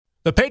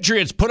The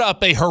Patriots put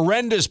up a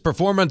horrendous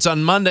performance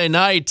on Monday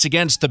night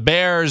against the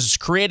Bears,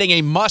 creating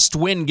a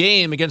must-win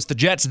game against the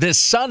Jets this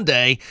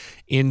Sunday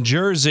in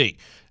Jersey.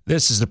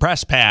 This is the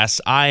Press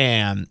Pass. I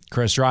am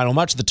Chris Rydell.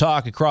 Much of the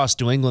talk across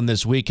New England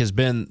this week has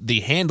been the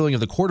handling of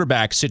the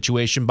quarterback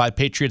situation by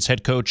Patriots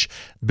head coach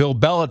Bill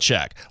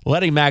Belichick,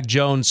 letting Mac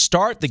Jones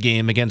start the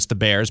game against the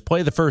Bears,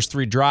 play the first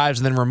 3 drives,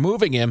 and then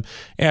removing him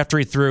after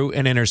he threw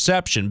an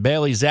interception.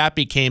 Bailey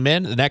Zappi came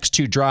in. The next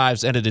 2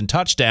 drives ended in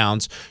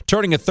touchdowns,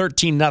 turning a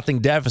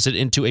 13-0 deficit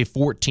into a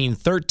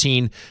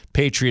 14-13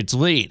 Patriots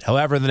lead.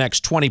 However, the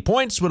next 20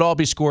 points would all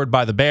be scored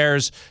by the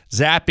Bears.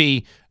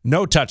 Zappi,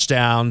 no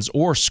touchdowns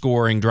or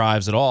scoring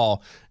drives at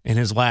all in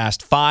his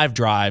last 5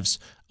 drives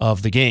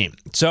of the game.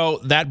 So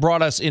that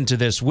brought us into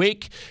this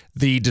week,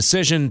 the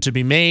decision to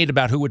be made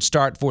about who would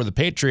start for the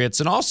Patriots.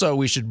 And also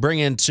we should bring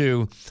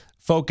into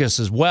focus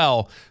as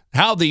well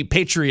how the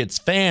Patriots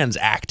fans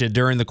acted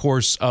during the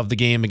course of the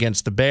game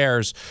against the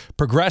Bears,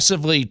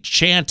 progressively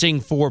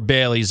chanting for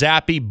Bailey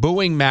Zappi,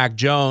 booing Mac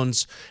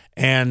Jones.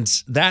 And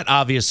that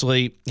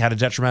obviously had a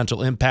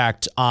detrimental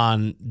impact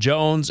on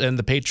Jones and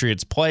the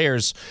Patriots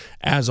players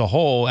as a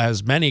whole,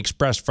 as many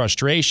expressed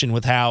frustration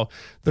with how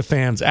the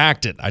fans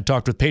acted. I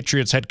talked with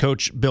Patriots head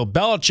coach Bill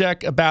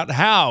Belichick about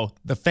how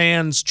the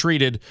fans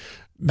treated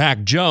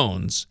Mac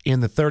Jones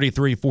in the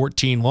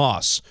 33-14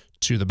 loss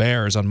to the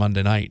Bears on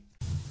Monday night.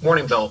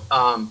 Morning, Bill.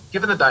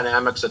 Given the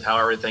dynamics of how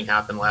everything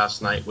happened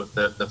last night with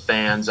the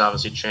fans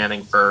obviously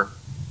chanting for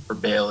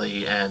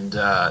Bailey and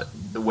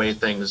the way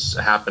things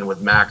happened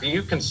with Mac, are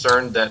you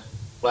concerned that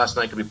last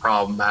night could be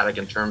problematic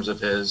in terms of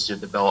his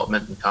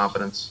development and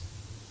confidence?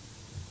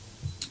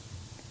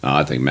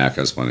 I think Mac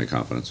has plenty of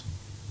confidence.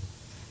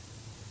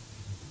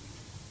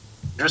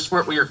 Just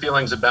what were your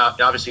feelings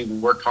about, obviously you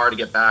worked hard to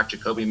get back.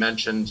 Jacoby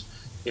mentioned,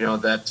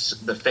 that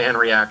the fan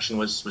reaction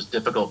was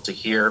difficult to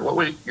hear. What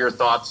were your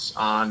thoughts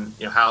on,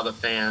 how the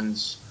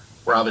fans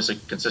were obviously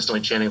consistently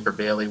chanting for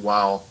Bailey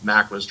while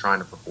Mac was trying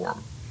to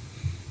perform?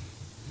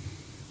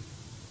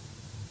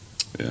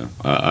 Yeah,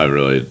 I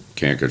really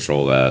can't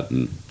control that,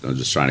 and I'm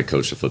just trying to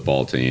coach the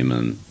football team,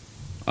 and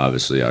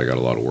obviously I got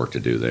a lot of work to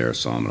do there,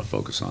 so I'm going to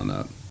focus on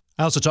that.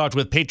 I also talked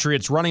with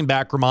Patriots running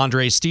back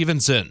Rhamondre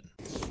Stevenson.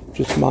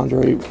 Just,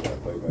 Rhamondre,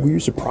 were you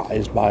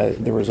surprised by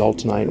the result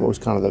tonight? What was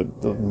kind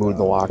of the mood in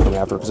the locker room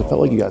after? Because it felt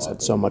like you guys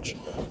had so much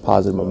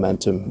positive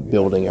momentum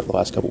building over the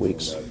last couple of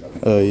weeks.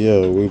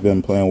 Yeah, we've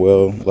been playing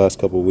well the last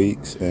couple of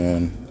weeks,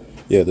 and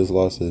yeah, this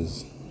loss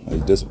is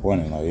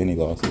disappointing, like any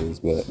loss is,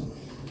 but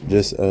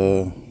just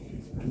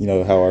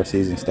how our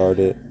season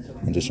started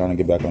and just trying to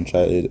get back on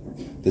track,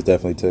 this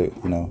definitely took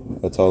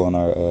a toll on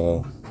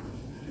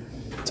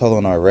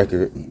our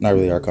record. Not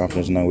really our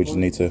confidence. No, we just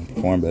need to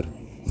perform better.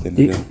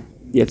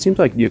 Yeah, it seems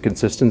like your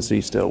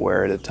consistency still,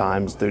 where at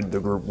times the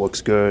group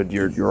looks good.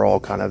 You're all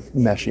kind of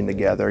meshing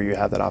together. You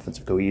have that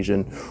offensive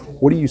cohesion.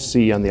 What do you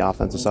see on the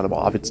offensive side of the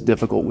ball? It's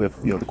difficult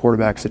with the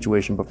quarterback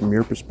situation, but from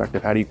your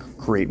perspective, how do you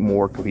create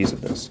more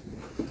cohesiveness?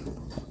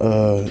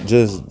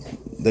 Just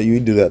that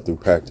you do that through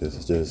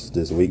practice,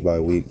 just week by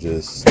week,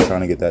 just trying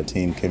to get that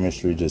team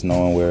chemistry, just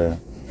knowing where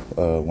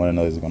one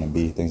another is going to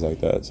be, things like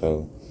that.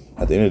 So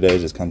at the end of the day, it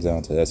just comes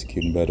down to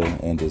executing better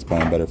and just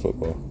playing better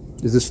football.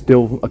 Is this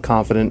still a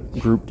confident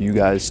group? Do you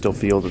guys still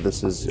feel that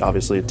this is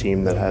obviously a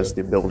team that has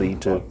the ability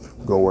to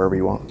go wherever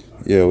you want?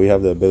 Yeah, we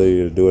have the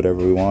ability to do whatever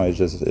we want.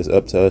 It's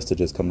up to us to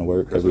just come to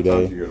work every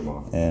day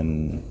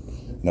and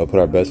put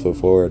our best foot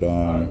forward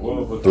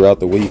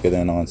throughout the week, and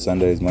then on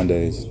Sundays,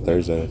 Mondays,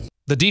 Thursdays.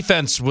 The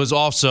defense was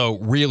also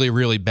really,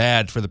 really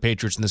bad for the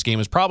Patriots in this game. It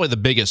was probably the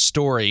biggest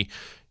story.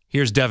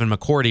 Here's Devin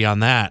McCourty on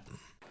that.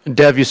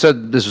 Dev, you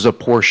said this was a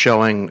poor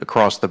showing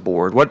across the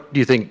board. What do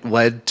you think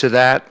led to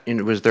that?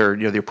 Was there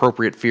the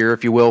appropriate fear,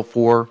 if you will,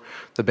 for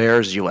the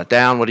Bears? Did you let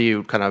down? What do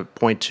you kind of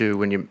point to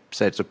when you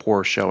say it's a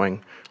poor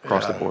showing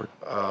across the board?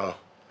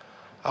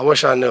 I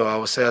wish I knew. I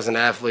would say as an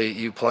athlete,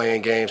 you play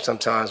in games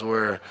sometimes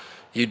where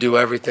you do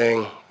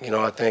everything.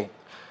 I think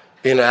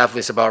being an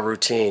athlete is about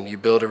routine. You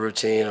build a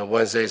routine. A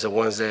Wednesday is a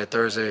Wednesday, a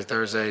Thursday is a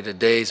Thursday. The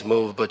days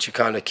move, but you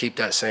kind of keep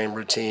that same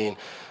routine.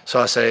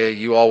 So I say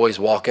you always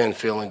walk in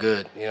feeling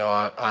good.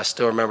 I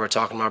still remember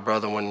talking to my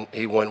brother when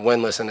he went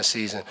winless in the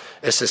season.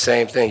 It's the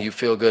same thing. You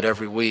feel good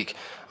every week,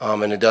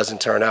 and it doesn't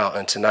turn out.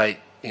 And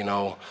tonight,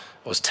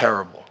 was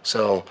terrible.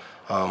 So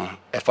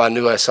if I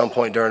knew at some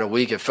point during the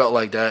week it felt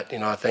like that,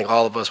 I think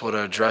all of us would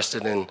have addressed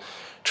it and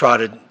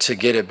tried to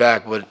get it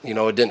back. But,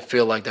 it didn't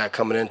feel like that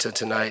coming into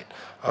tonight.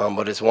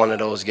 But it's one of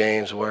those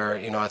games where,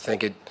 I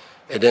think it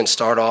didn't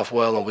start off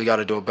well, and we got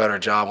to do a better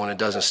job when it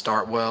doesn't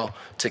start well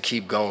to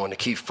keep going, to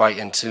keep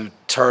fighting, to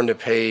turn the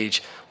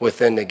page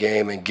within the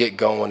game and get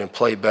going and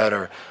play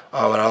better.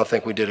 And I don't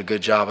think we did a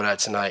good job of that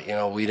tonight.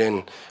 We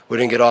didn't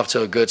get off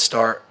to a good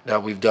start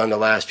that we've done the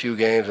last few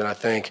games, and I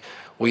think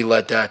we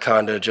let that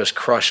kind of just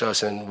crush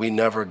us, and we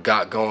never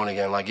got going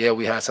again.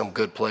 We had some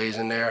good plays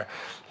in there,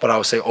 but I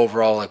would say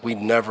overall, we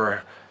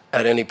never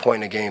at any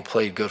point in the game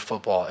played good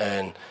football.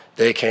 And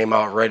they came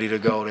out ready to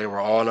go. They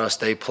were on us.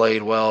 They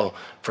played well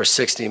for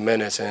 60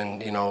 minutes,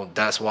 and,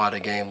 that's why the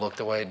game looked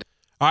the way it did.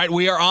 All right,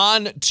 we are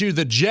on to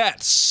the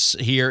Jets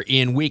here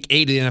in Week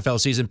 8 of the NFL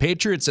season.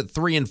 Patriots at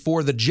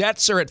 3-4. The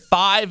Jets are at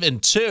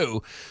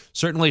 5-2.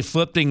 Certainly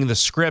flipping the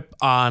script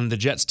on the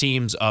Jets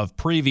teams of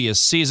previous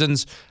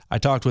seasons. I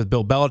talked with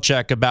Bill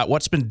Belichick about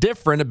what's been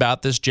different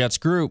about this Jets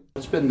group.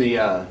 What's been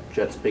the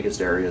Jets' biggest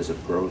areas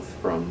of growth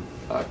from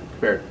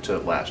compared to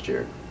last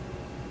year?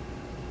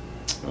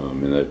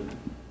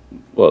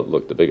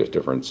 Look, the biggest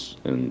difference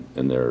in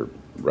their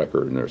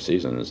record in their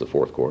season is the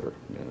fourth quarter.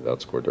 They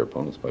outscored their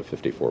opponents by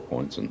 54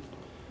 points in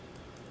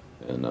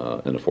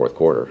the fourth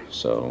quarter.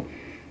 So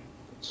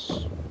it's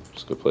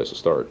a good place to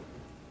start.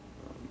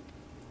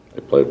 They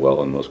played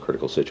well in most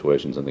critical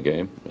situations in the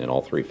game, in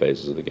all three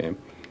phases of the game,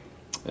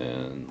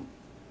 and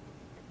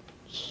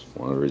it's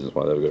one of the reasons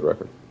why they have a good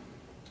record.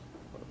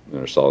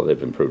 They're solid.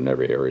 They've improved in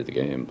every area of the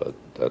game, but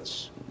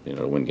that's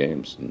to win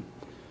games and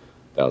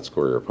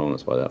outscore your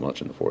opponents by that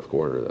much in the fourth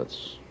quarter.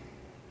 It's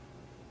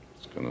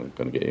going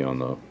to get you on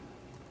the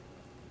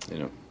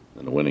in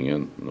the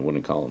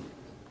winning column.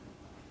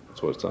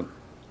 That's what it's done.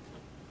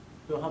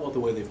 Bill, how about the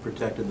way they've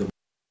protected them?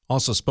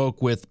 Also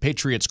spoke with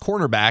Patriots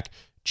cornerback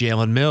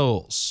Jalen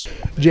Mills.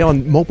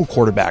 Jalen, mobile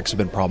quarterbacks have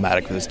been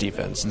problematic for this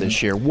defense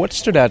this year. What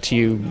stood out to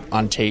you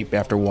on tape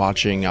after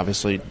watching,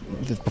 obviously,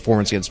 the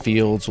performance against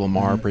Fields,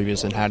 Lamar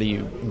previous, and how do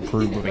you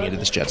improve moving into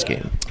this Jets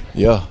game?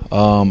 Yeah,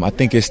 I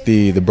think it's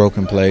the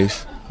broken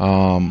plays.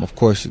 Of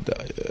course,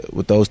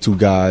 with those two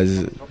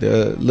guys,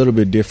 they're a little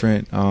bit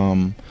different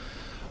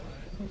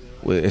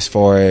as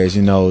far as,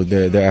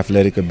 their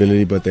athletic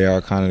ability, but they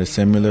are kind of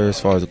similar as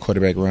far as the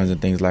quarterback runs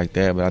and things like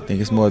that. But I think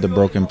it's more of the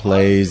broken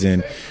plays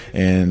and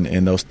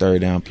those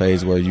third down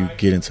plays where you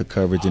get into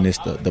coverage and it's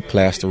the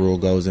plaster rule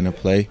goes into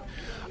play.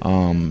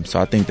 So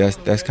I think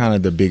that's kind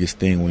of the biggest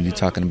thing when you're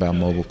talking about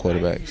mobile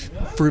quarterbacks.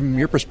 From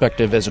your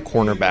perspective as a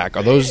cornerback,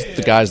 are those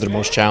the guys that are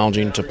most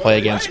challenging to play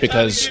against?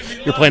 Because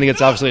you're playing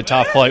against obviously a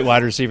top flight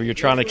wide receiver. You're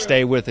trying to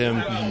stay with him,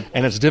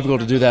 and it's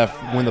difficult to do that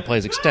when the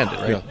play's extended,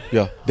 right?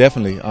 Yeah,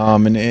 definitely.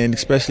 And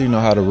especially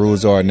how the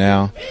rules are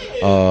now.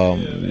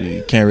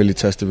 You can't really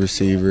touch the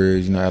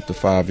receivers, after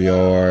 5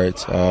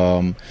 yards,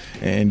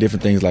 and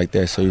different things like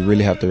that. So you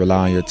really have to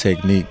rely on your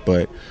technique.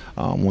 But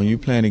when you're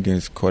playing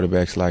against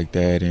quarterbacks like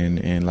that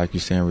and like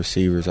you're saying,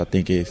 receivers, I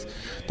think it's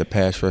the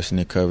pass rushing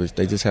and coverage.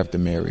 They just have to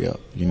marry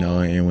up,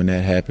 and when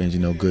that happens,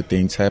 good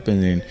things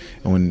happen. And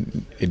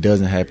when it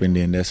doesn't happen,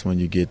 then that's when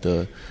you get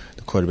the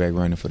quarterback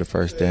running for the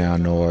first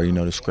down or,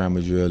 the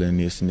scramble drill and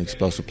it's an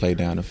explosive play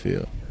down the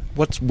field.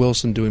 What's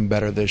Wilson doing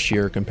better this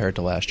year compared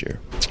to last year?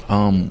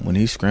 When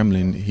he's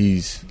scrambling,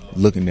 he's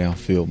looking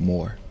downfield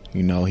more.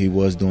 He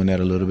was doing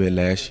that a little bit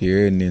last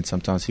year, and then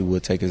sometimes he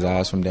would take his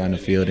eyes from down the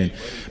field and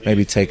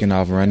maybe taking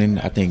off running.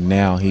 I think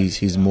now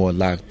he's more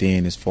locked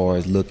in as far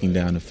as looking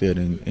down the field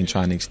and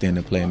trying to extend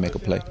the play and make a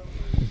play.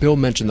 Bill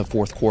mentioned the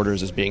fourth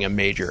quarters as being a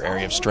major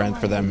area of strength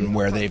for them and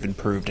where they've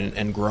improved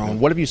and grown.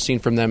 What have you seen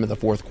from them in the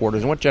fourth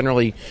quarters, and what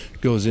generally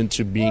goes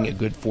into being a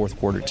good fourth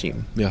quarter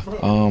team? Yeah,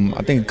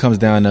 I think it comes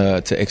down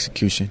to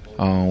execution.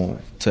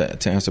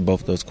 To answer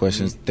both of those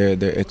questions,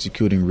 they're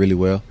executing really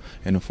well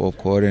in the fourth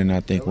quarter, and I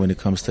think when it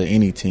comes to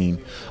any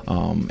team,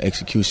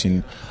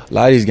 execution, a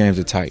lot of these games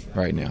are tight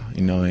right now,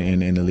 in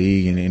the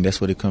league, and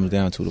that's what it comes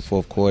down to, the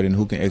fourth quarter, and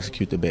who can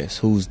execute the best,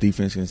 whose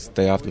defense can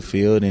stay off the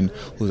field, and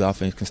whose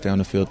offense can stay on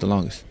the field the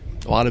longest.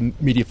 A lot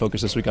of media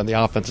focus this week on the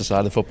offensive side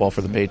of the football for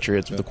the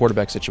Patriots with the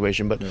quarterback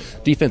situation, but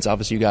defense,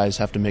 obviously, you guys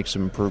have to make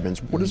some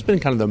improvements. What has been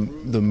kind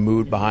of the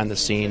mood behind the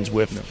scenes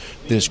with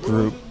this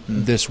group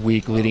this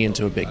week leading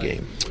into a big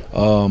game?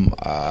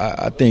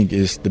 I think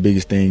it's the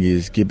biggest thing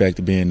is get back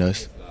to being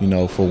us,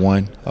 for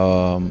one.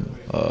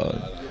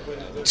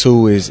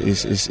 Two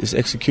is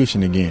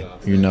execution again,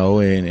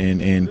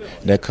 and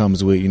that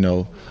comes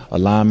with,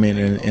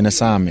 alignment and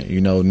assignment,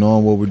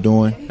 knowing what we're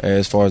doing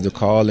as far as the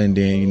call and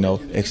then,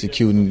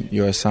 executing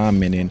your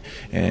assignment.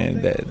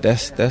 And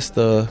that's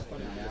the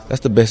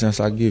best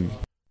answer I can give you.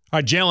 All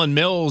right, Jalen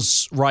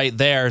Mills right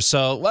there.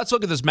 So let's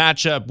look at this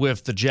matchup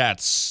with the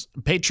Jets.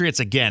 Patriots,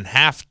 again,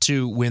 have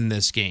to win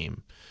this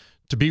game.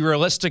 To be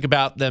realistic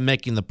about them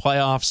making the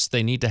playoffs,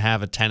 they need to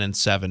have a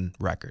 10-7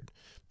 record.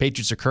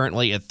 Patriots are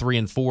currently at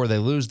 3-4. They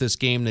lose this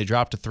game, they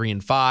drop to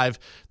 3-5.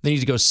 They need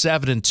to go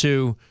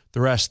 7-2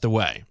 the rest of the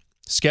way.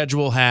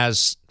 Schedule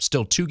has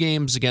still 2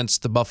 games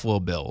against the Buffalo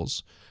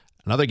Bills,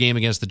 another game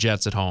against the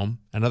Jets at home,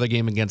 another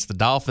game against the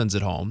Dolphins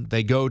at home.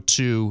 They go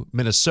to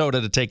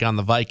Minnesota to take on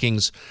the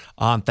Vikings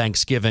on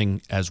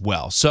Thanksgiving as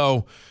well.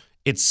 So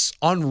it's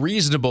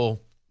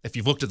unreasonable, if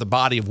you've looked at the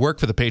body of work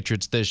for the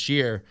Patriots this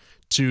year,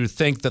 to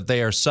think that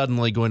they are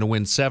suddenly going to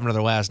win 7 of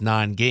their last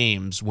 9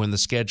 games when the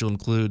schedule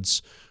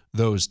includes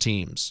those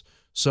teams.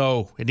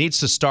 So it needs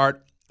to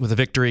start with a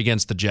victory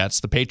against the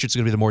Jets. The Patriots are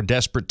going to be the more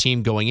desperate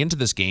team going into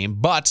this game,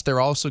 but they're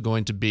also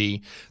going to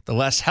be the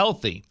less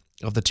healthy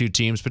of the two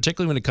teams,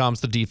 particularly when it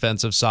comes to the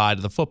defensive side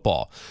of the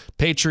football.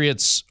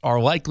 Patriots are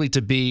likely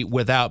to be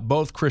without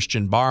both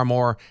Christian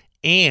Barmore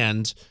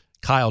and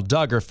Kyle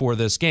Duggar for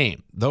this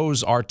game.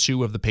 Those are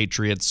 2 of the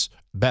Patriots'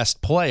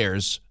 best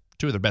players,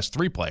 2 of their best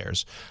 3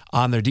 players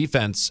on their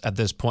defense at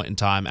this point in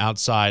time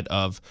outside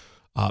of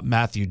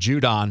Matthew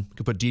Judon.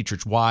 Could put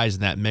Dietrich Wise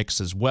in that mix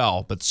as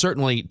well, but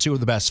certainly two of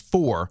the best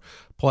 4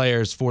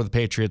 players for the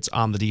Patriots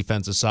on the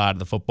defensive side of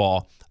the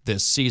football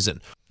this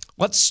season.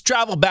 Let's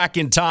travel back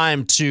in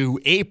time to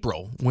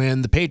April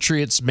when the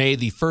Patriots made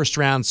the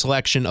first-round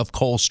selection of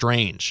Cole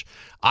Strange.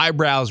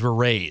 Eyebrows were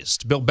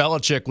raised. Bill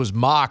Belichick was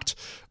mocked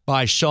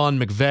by Sean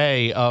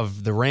McVay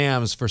of the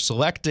Rams for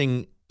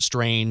selecting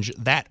Strange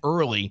that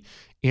early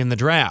in the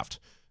draft.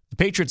 The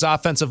Patriots'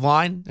 offensive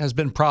line has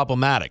been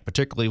problematic,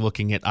 particularly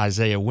looking at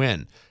Isaiah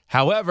Wynn.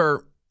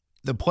 However,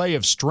 the play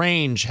of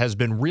Strange has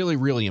been really,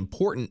 really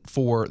important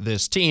for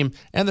this team,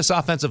 and this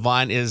offensive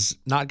line is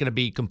not going to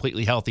be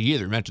completely healthy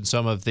either. We mentioned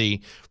some of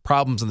the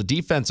problems on the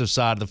defensive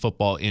side of the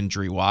football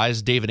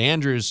injury-wise. David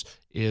Andrews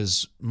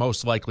is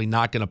most likely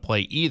not going to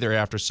play either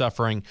after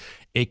suffering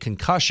a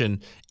concussion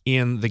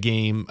in the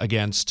game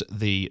against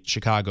the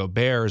Chicago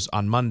Bears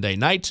on Monday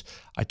night.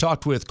 I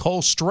talked with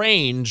Cole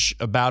Strange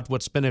about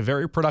what's been a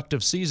very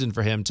productive season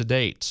for him to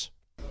date.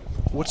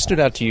 What stood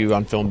out to you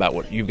on film about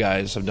what you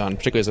guys have done,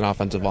 particularly as an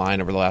offensive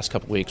line over the last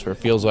couple of weeks, where it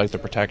feels like the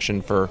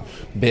protection for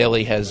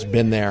Bailey has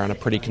been there on a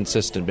pretty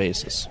consistent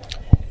basis?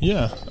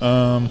 Yeah.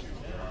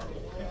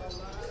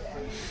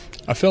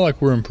 I feel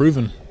like we're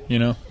improving,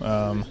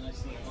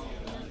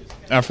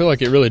 I feel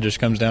like it really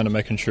just comes down to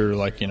making sure,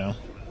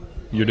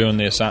 you're doing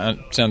the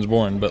assignment. Sounds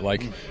boring, but,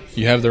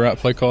 you have the right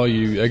play call,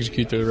 you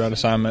execute the right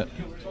assignment,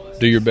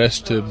 do your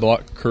best to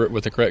block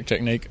with the correct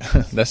technique.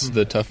 That's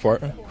the tough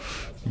part.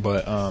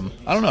 But I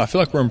don't know. I feel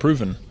like we're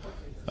improving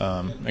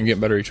and getting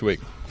better each week.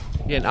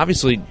 Yeah, and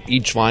obviously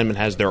each lineman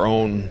has their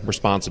own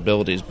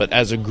responsibilities, but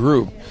as a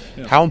group,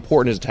 how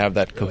important is it to have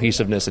that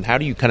cohesiveness, and how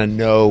do you kind of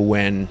know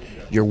when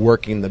you're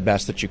working the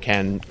best that you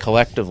can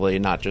collectively,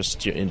 not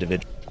just your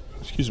individual?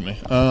 Excuse me.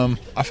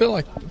 I feel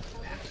like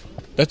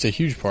that's a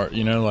huge part,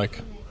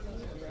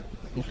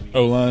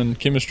 O-line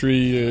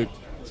chemistry,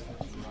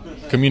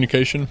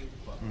 communication.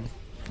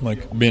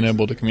 Being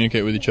able to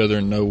communicate with each other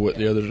and know what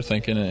the others are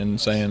thinking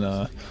and saying,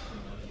 I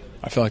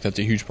feel like that's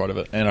a huge part of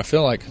it. And I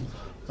feel like,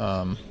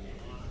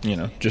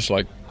 just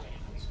like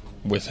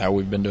with how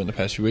we've been doing the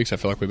past few weeks, I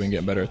feel like we've been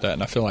getting better at that.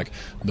 And I feel like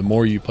the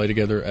more you play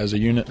together as a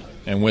unit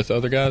and with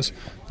other guys,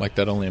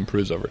 that only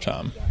improves over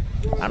time.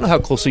 I don't know how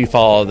closely you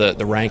follow the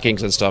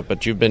rankings and stuff,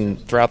 but you've been,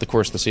 throughout the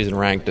course of the season,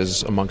 ranked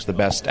as amongst the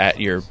best at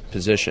your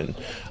position.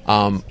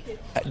 Are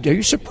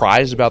you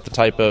surprised about the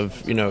type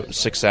of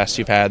success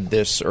you've had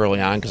this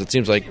early on? Because it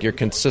seems like you're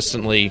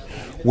consistently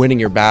winning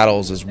your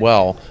battles as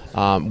well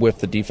with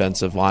the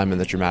defensive linemen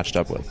that you're matched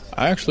up with.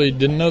 I actually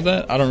didn't know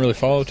that. I don't really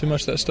follow too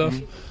much of that stuff.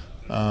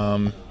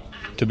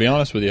 To be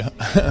honest with you,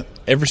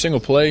 every single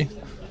play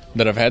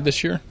that I've had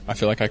this year, I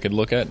feel like I could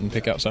look at and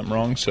pick out something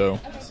wrong. So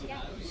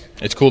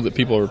it's cool that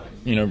people are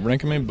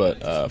ranking me,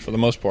 but for the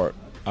most part,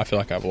 I feel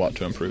like I have a lot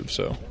to improve.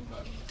 So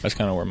that's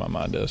kind of where my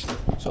mind is.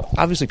 So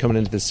obviously coming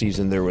into this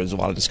season, there was a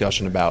lot of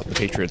discussion about the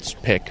Patriots'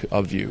 pick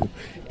of you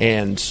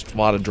and a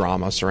lot of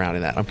drama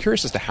surrounding that. I'm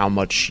curious as to how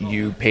much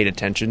you paid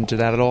attention to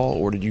that at all,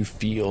 or did you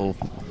feel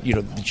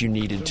that you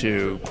needed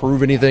to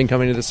prove anything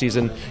coming into the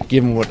season,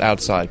 given what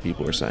outside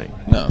people are saying?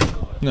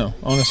 No.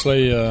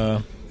 Honestly,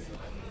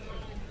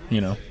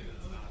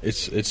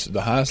 it's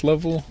the highest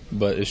level,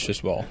 but it's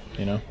just ball,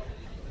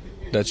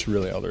 That's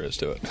really all there is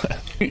to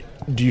it.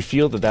 Do you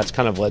feel that that's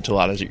kind of led to a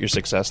lot of your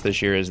success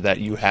this year, is that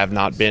you have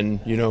not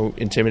been,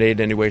 intimidated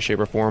in any way, shape,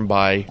 or form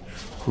by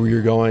who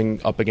you're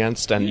going up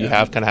against, and you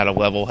have kind of had a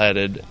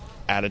level-headed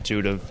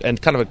attitude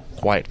and kind of a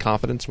quiet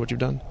confidence in what you've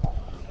done?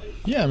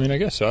 Yeah, I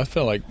guess so. I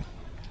feel like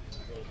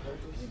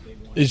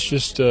it's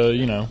just,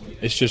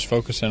 it's just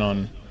focusing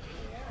on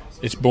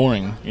 – it's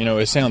boring.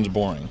 It sounds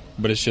boring,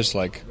 but it's just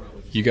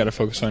you got to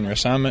focus on your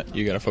assignment,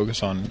 you got to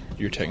focus on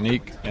your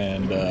technique,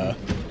 and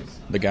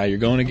the guy you're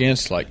going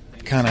against,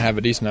 kind of have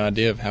a decent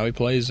idea of how he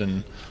plays,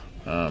 and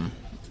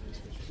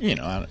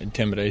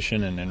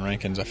intimidation and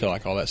rankings. I feel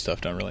like all that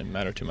stuff doesn't really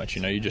matter too much.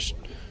 You just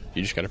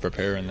got to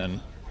prepare and then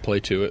play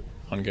to it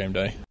on game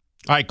day.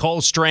 All right, Cole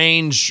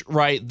Strange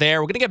right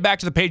there. We're going to get back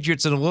to the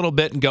Patriots in a little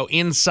bit and go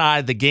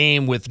inside the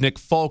game with Nick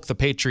Folk, the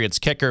Patriots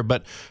kicker.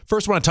 But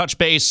first, I want to touch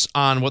base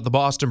on what the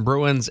Boston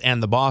Bruins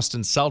and the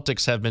Boston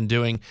Celtics have been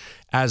doing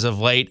as of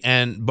late.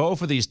 And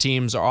both of these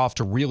teams are off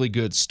to really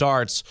good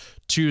starts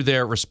to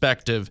their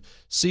respective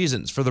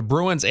seasons. For the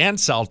Bruins and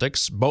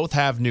Celtics, both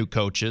have new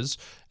coaches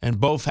and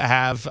both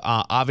have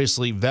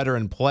obviously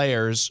veteran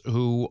players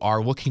who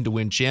are looking to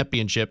win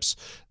championships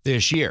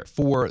this year.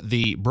 For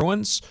the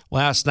Bruins,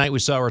 last night we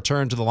saw a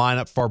return to the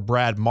lineup for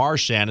Brad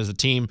Marchand as the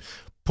team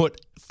put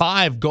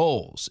 5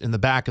 goals in the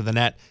back of the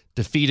net,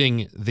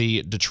 defeating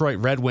the Detroit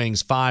Red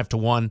Wings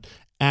 5-1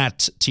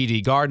 at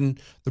TD Garden.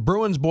 The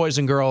Bruins boys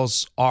and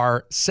girls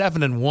are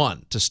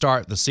 7-1 to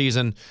start the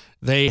season.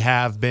 They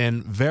have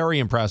been very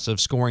impressive,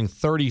 scoring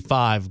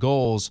 35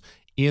 goals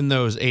in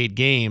those 8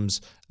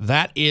 games.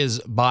 That is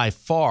by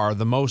far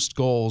the most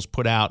goals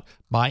put out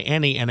by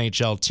any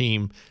NHL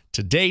team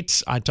to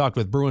date. I talked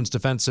with Bruins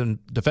defenseman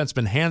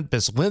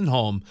Hampus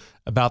Lindholm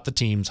about the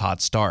team's hot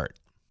start.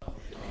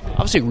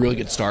 Obviously a really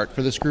good start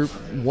for this group.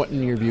 What,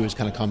 in your view, has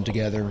kind of come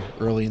together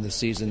early in the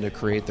season to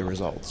create the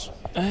results?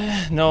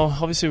 No,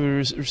 obviously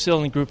we're still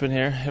in the group in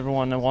here.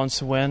 Everyone wants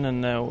to win,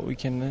 and we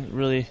can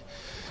really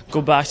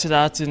go back to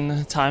that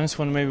in times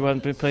when maybe we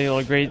haven't been playing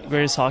all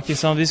greatest hockey in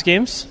some of these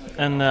games.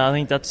 And I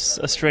think that's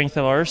a strength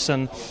of ours,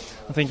 and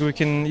I think we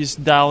can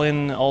just dial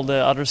in all the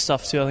other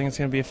stuff too. I think it's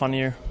going to be a fun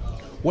year.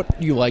 What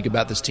do you like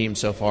about this team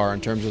so far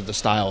in terms of the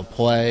style of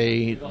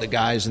play, the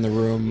guys in the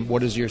room?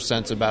 What is your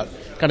sense about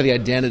kind of the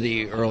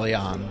identity early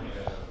on?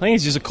 I think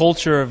it's just a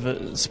culture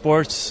of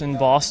sports in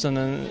Boston,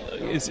 and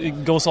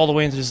it goes all the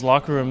way into this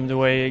locker room, the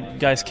way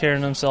guys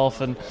carrying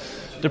themselves and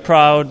the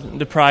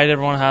pride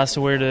everyone has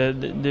to wear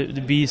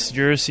the Beast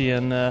jersey,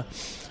 and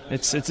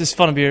it's just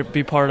fun to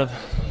be part of.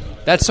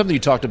 That's something you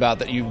talked about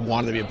that you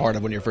wanted to be a part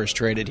of when you were first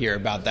traded here,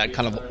 about that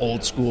kind of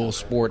old school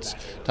sports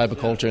type of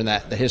culture and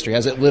that the history.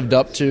 Has it lived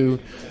up to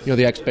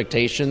the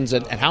expectations?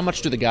 And how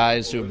much do the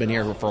guys who have been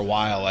here for a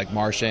while, like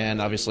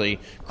Marchand, obviously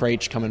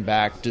Krejci coming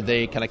back, do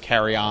they kind of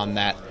carry on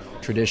that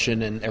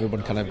tradition and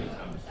everyone kind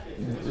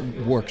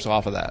of works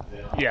off of that?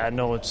 Yeah,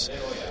 no, it's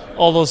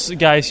all those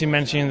guys you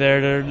mentioned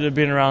there. They've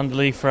been around the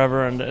league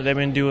forever, and they've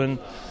been doing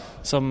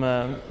some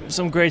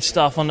great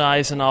stuff on the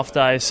ice and off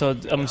the ice. So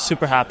I'm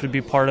super happy to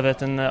be part of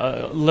it and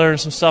learn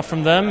some stuff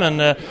from them,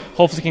 and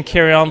hopefully can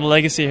carry on the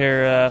legacy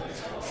here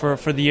for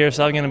the years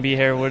I'm going to be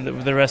here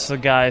with the rest of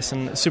the guys.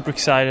 And super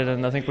excited,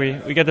 and I think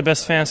we get the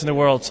best fans in the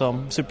world. So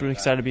I'm super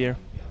excited to be here.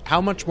 How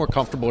much more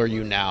comfortable are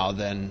you now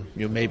than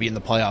maybe in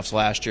the playoffs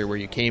last year, where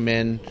you came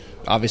in,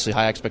 obviously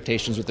high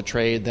expectations with the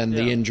trade, then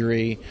the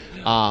injury?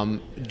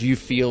 Do you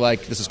feel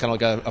like this is kind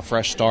of like a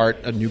fresh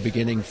start, a new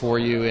beginning for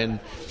you, and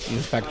in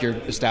fact you're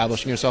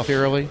establishing yourself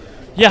here early?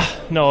 Yeah,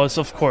 no,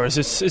 of course.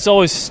 It's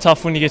always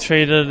tough when you get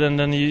traded and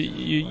then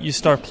you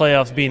start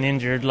playoffs being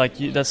injured.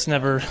 That's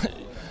never.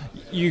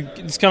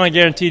 It's kind of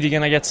guaranteed you're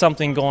going to get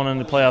something going in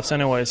the playoffs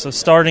anyway. So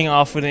starting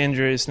off with an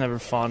injury is never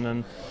fun,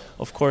 and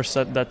of course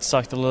that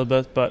sucked a little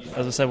bit. But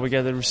as I said, we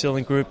got a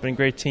resilient group and a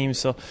great team,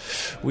 so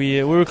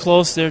we were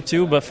close there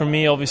too. But for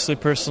me, obviously,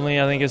 personally,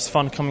 I think it's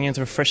fun coming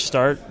into a fresh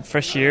start,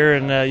 fresh year,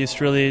 and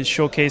just really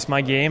showcase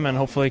my game, and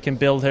hopefully I can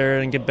build here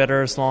and get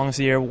better as long as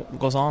the year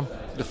goes on.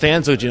 The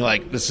fans would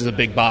this is a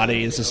big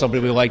body, this is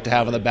somebody we like to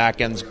have on the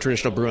back end,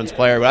 traditional Bruins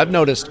player. But I've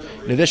noticed,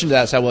 in addition to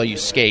that, is how well you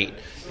skate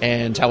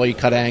and how well you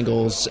cut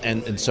angles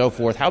and so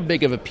forth. How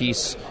big of a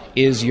piece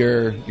is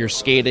your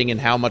skating,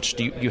 and how much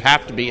do you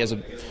have to be as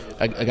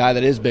a guy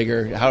that is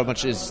bigger? How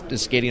much is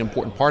skating an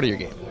important part of your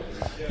game?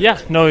 Yeah,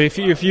 no, if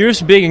you're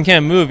just big and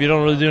can't move, you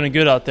don't really do any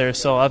good out there.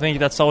 So I think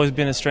that's always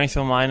been a strength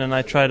of mine, and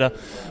I try to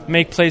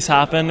make plays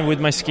happen with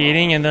my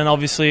skating. And then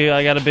obviously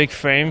I got a big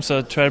frame, so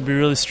I try to be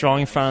really strong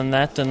in front of the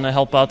net and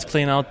help out to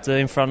clean out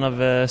in front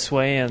of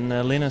Sway and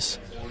Linus.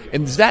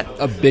 And is that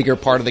a bigger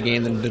part of the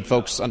game than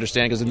folks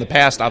understand? Because in the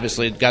past,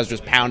 obviously, guys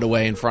just pound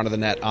away in front of the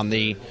net on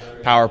the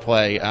power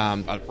play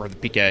or the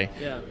PK.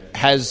 Yeah.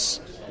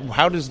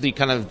 How does the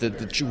kind of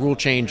the rule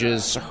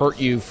changes hurt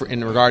you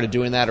in regard to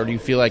doing that, or do you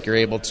feel like you're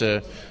able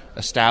to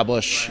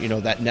establish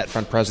that net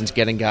front presence,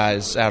 getting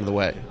guys out of the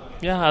way?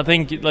 Yeah, I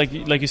think like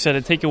you said,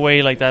 it take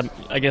away like that.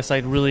 I guess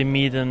like really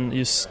meet and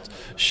just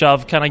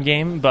shove kind of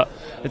game. But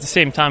at the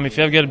same time, if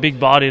you have got a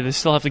big body, they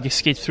still have to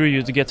skate through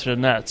you to get to the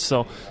net.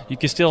 So you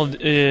can still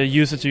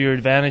use it to your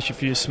advantage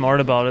if you're smart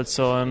about it.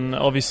 So and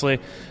obviously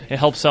it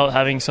helps out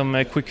having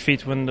some quick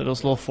feet when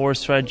those little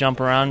forwards try to jump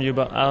around you.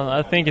 But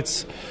I think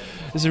it's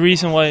a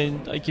reason why,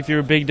 like, if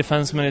you're a big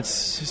defenseman,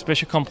 it's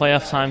especially come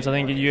playoff times, I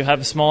think you have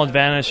a small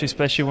advantage,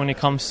 especially when it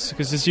comes,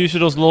 because it's usually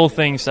those little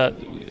things that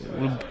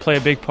will play a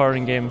big part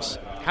in games.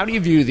 How do you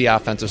view the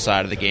offensive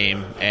side of the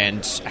game,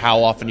 and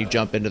how often you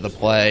jump into the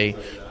play,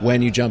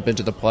 when you jump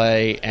into the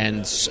play, and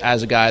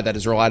as a guy that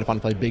is relied upon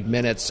to play big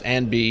minutes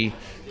and be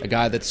a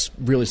guy that's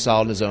really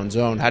solid in his own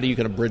zone, how do you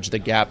kind of bridge the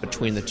gap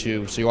between the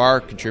two so you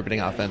are contributing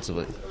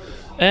offensively?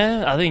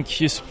 I think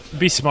just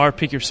be smart,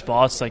 pick your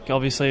spots. Like,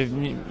 obviously,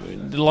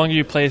 the longer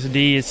you play as a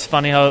D, it's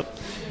funny how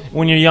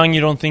when you're young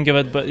you don't think of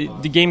it,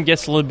 but the game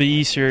gets a little bit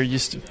easier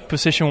just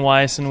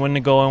position-wise and when to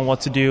go and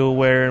what to do,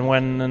 where and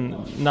when,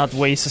 and not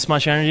waste as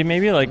much energy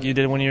maybe like you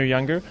did when you were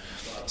younger.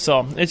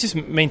 So it's just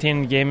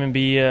maintain the game and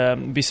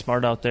be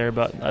smart out there.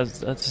 But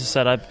as I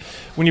said,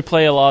 when you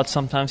play a lot,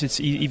 sometimes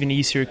it's even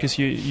easier because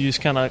you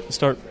just kind of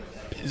start.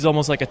 It's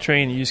almost like a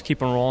train. You just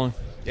keep on rolling.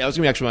 Yeah, that was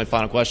going to be actually my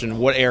final question.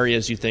 What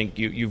areas you think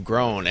you've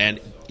grown, and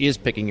is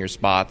picking your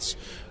spots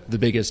the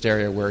biggest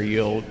area where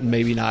you'll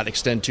maybe not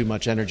extend too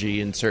much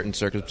energy in certain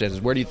circumstances?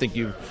 Where do you think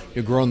you've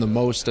grown the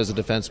most as a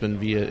defenseman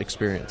via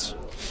experience?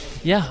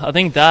 Yeah, I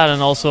think that,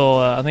 and also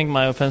I think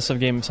my offensive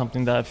game is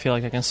something that I feel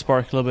like I can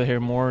spark a little bit here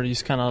more.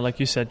 Just kind of, like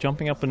you said,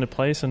 jumping up into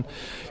place and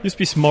just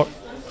be smart.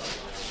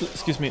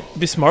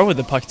 Be smart with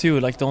the puck too.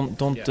 Like don't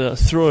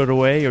throw it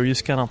away or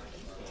just kind of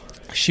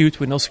shoot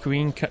with no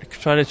screen.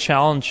 Try to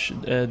challenge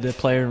the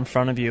player in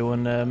front of you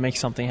and make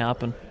something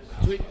happen.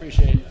 Sweet,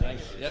 appreciate it.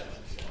 Thanks. Yep.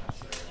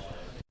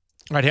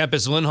 All right,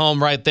 Hampus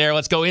Lindholm right there.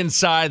 Let's go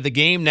inside the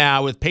game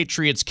now with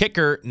Patriots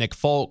kicker Nick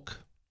Folk.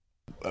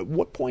 At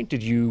what point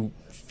did you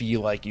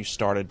feel like you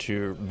started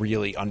to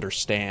really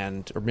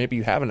understand, or maybe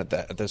you haven't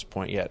at this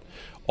point yet,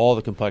 all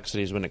the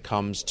complexities when it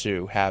comes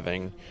to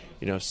having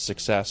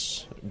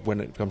success when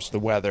it comes to the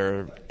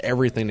weather,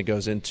 everything that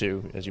goes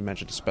into, as you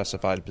mentioned, a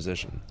specified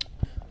position?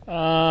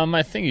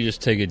 I think you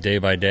just take it day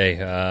by day,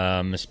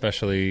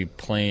 especially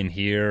playing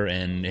here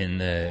and in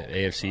the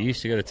AFC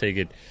East. You got to take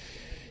it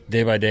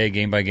day by day,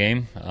 game by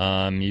game.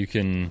 You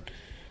can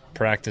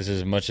practice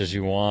as much as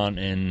you want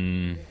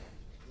in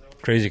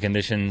crazy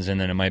conditions, and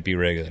then it might be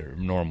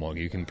normal.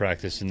 You can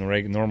practice in the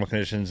normal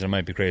conditions, and it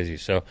might be crazy.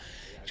 So you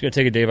just got to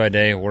take it day by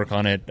day, work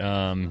on it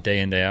day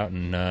in, day out,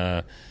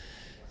 and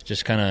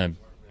just kind of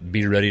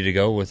be ready to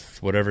go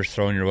with whatever's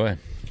thrown your way.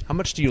 How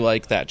much do you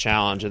like that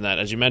challenge? And that,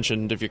 as you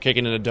mentioned, if you're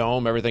kicking in a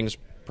dome, everything's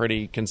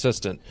pretty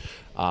consistent.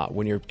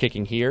 When you're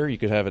kicking here, you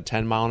could have a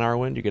 10-mile-an-hour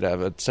wind, you could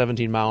have a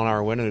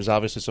 17-mile-an-hour wind, and there's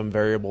obviously some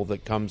variable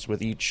that comes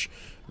with each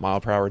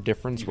mile-per-hour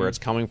difference, where it's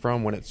coming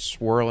from, when it's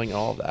swirling,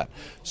 all of that.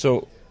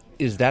 So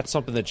is that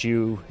something that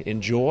you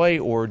enjoy,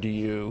 or do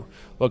you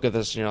look at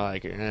this and you're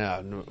like,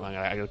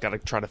 I got to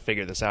try to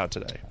figure this out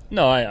today?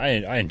 No,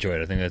 I enjoy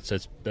it. I think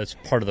that's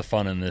part of the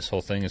fun in this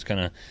whole thing is kind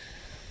of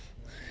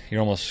you're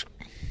almost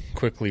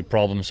quickly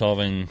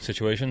problem-solving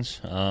situations,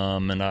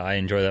 and I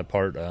enjoy that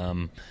part,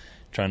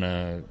 trying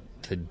to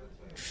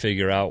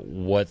figure out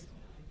what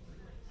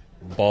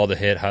ball to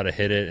hit, how to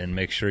hit it, and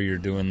make sure you're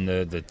doing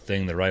the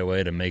thing the right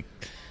way to make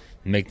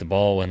the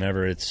ball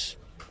whenever it's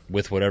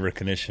with whatever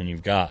condition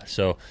you've got.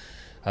 So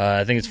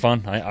I think it's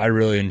fun. I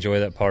really enjoy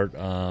that part.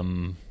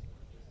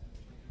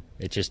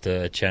 It's just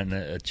a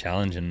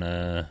challenge, and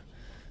I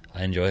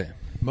enjoy it.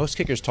 Most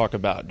kickers talk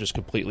about just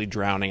completely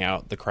drowning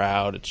out the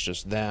crowd. It's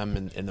just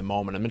them in the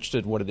moment. I'm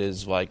interested in what it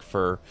is like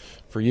for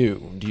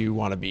you. Do you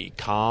want to be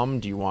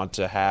calm? Do you want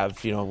to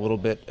have a little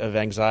bit of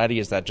anxiety?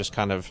 Is that just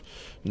kind of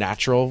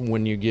natural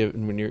when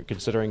you're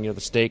considering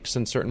the stakes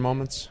in certain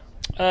moments?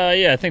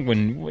 Yeah, I think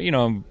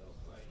when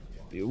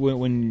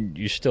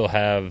you still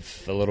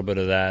have a little bit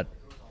of that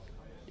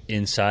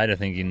inside, I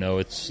think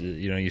it's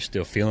you're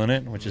still feeling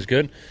it, which is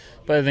good.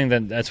 But I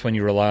think that's when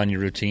you rely on your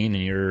routine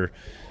and your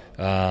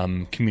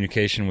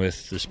communication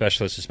with the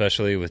specialists,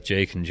 especially with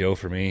Jake and Joe.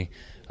 For me,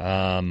 we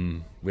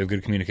have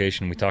good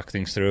communication. We talk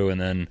things through, and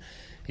then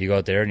you go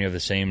out there and you have the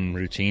same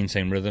routine,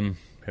 same rhythm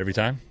every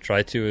time.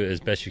 Try to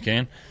as best you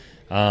can.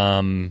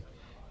 I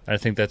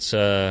think that's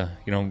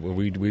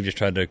we've just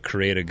tried to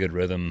create a good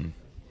rhythm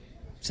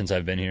since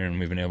I've been here, and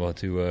we've been able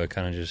to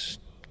kind of just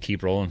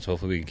keep rolling. So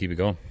hopefully we can keep it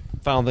going.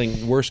 Final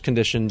thing, worst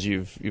conditions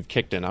you've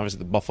kicked in. Obviously,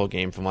 the Buffalo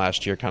game from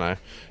last year kind of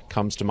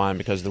comes to mind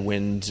because of the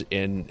wind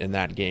in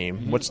that game.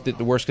 Mm-hmm. What's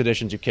the worst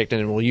conditions you've kicked in?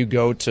 And will you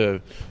go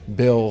to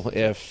Bill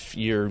if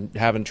you're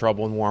having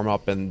trouble in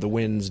warm-up and the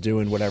wind's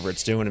doing whatever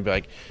it's doing and be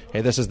like,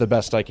 hey, this is the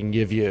best I can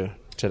give you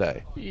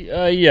today?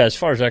 Yeah, as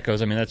far as that goes,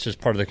 that's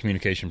just part of the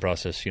communication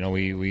process.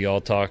 We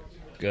all talk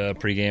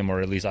pregame, or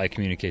at least I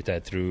communicate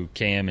that through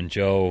Cam and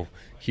Joe,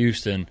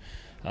 Houston.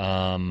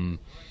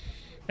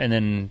 And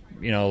then,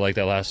 like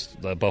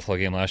that Buffalo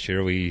game last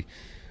year, I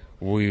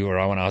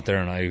went out there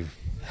and I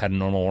had a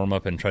normal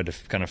warm-up and tried to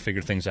kind of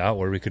figure things out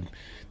where we could,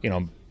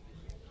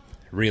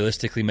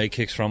 realistically make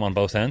kicks from on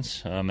both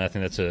ends. I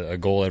think that's a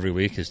goal every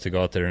week, is to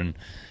go out there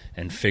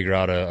and figure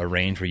out a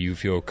range where you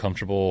feel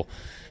comfortable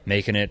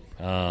making it.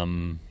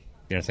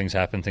 Things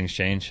happen, things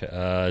change.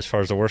 As far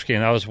as the worst game,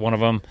 that was one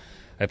of them.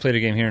 I played a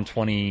game here in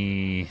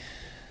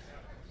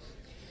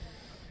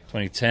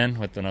 2010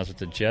 when I was with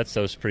the Jets.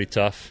 That was pretty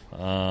tough. It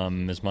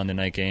was Monday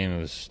night game. It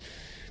was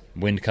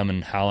wind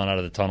coming howling out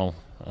of the tunnel,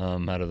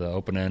 out of the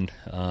open end.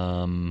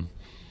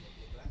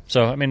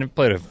 So I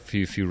played a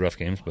few rough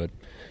games, but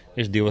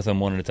just deal with them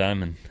one at a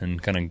time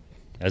and kind of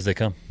as they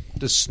come.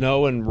 Does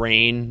snow and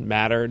rain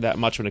matter that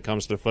much when it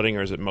comes to the footing,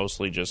 or is it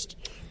mostly just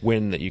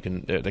wind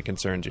that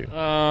concerns you?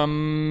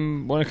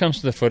 When it comes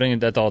to the footing,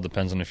 that all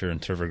depends on if you're in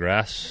turf or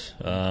grass.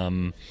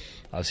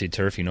 Obviously,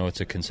 turf, it's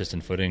a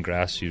consistent footing.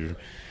 Grass, you're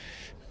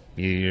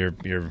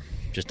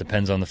just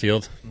depends on the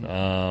field.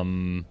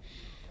 And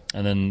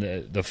then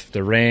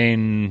the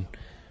rain,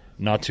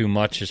 not too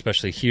much,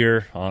 especially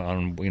here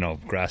on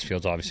grass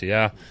fields. Obviously,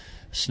 yeah.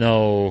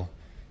 Snow,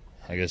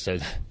 I guess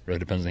that really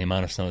depends on the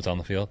amount of snow that's on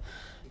the field.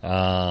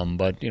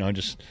 But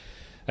just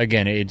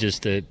again, you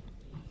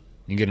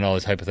get into all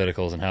these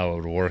hypotheticals and how it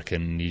would work,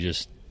 and you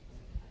just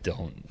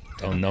don't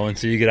know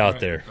until you get out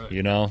there.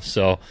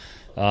 So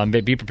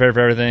be prepared for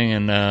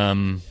everything,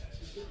 and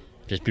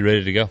just be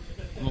ready to go.